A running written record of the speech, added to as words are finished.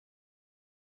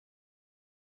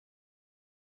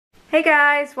Hey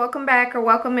guys, welcome back, or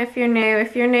welcome if you're new.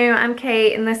 If you're new, I'm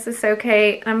Kate and this is So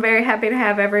Kate. I'm very happy to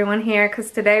have everyone here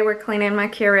because today we're cleaning my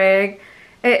Keurig.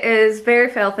 It is very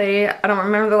filthy. I don't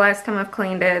remember the last time I've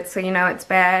cleaned it, so you know it's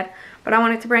bad. But I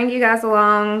wanted to bring you guys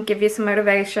along, give you some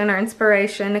motivation or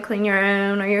inspiration to clean your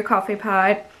own or your coffee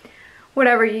pot,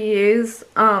 whatever you use.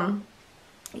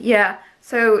 Yeah,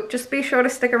 so just be sure to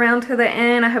stick around to the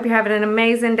end. I hope you're having an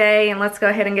amazing day, and let's go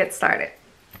ahead and get started.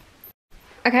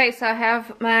 Okay, so I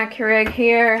have my Keurig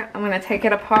here. I'm going to take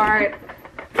it apart.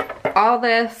 All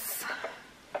this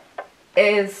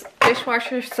is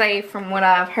dishwasher safe from what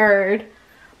I've heard,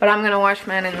 but I'm going to wash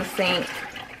mine in the sink.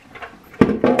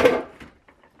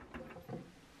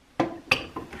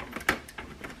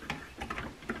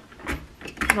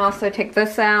 And also take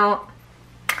this out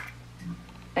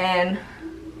and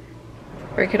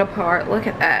break it apart. Look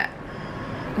at that.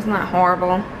 Isn't that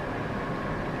horrible?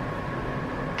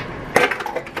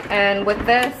 And with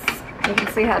this, you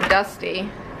can see how dusty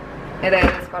it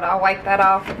is, but I'll wipe that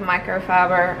off with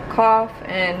microfiber cloth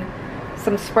and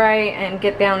some spray and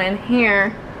get down in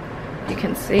here. You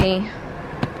can see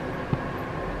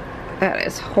that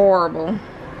is horrible.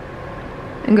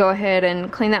 And go ahead and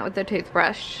clean that with the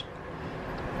toothbrush.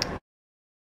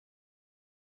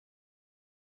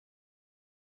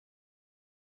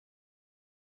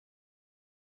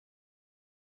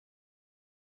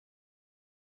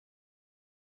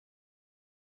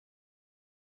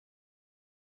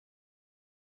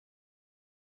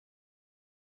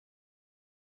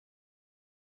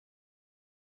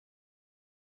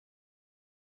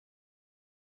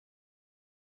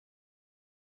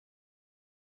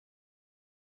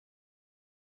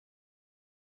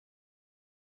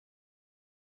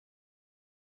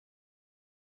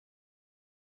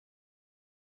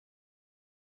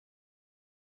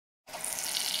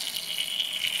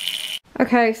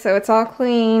 Okay, so it's all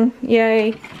clean.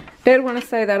 Yay. Did want to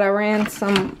say that I ran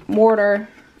some water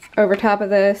over top of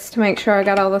this to make sure I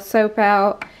got all the soap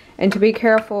out, and to be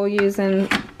careful using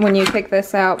when you take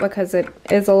this out because it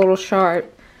is a little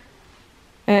sharp.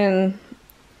 And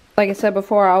like I said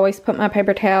before, I always put my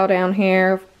paper towel down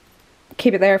here,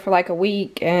 keep it there for like a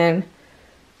week, and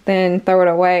then throw it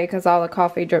away because all the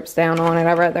coffee drips down on it.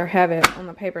 I'd rather have it on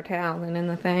the paper towel than in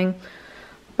the thing.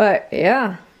 But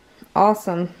yeah,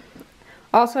 awesome.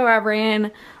 Also, I ran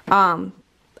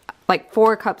like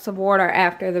 4 cups of water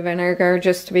after the vinegar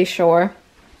just to be sure.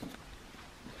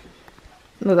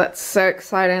 Well, that's so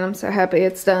exciting. I'm so happy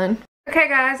it's done. Okay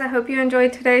guys, I hope you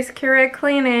enjoyed today's Keurig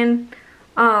cleaning.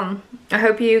 I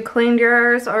hope you cleaned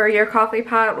yours or your coffee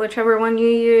pot, whichever one you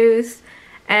used.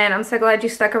 And I'm so glad you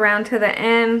stuck around to the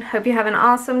end. Hope you have an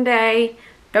awesome day.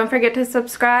 Don't forget to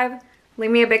subscribe.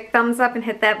 Leave me a big thumbs up and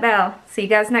hit that bell. See you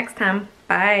guys next time.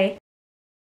 Bye.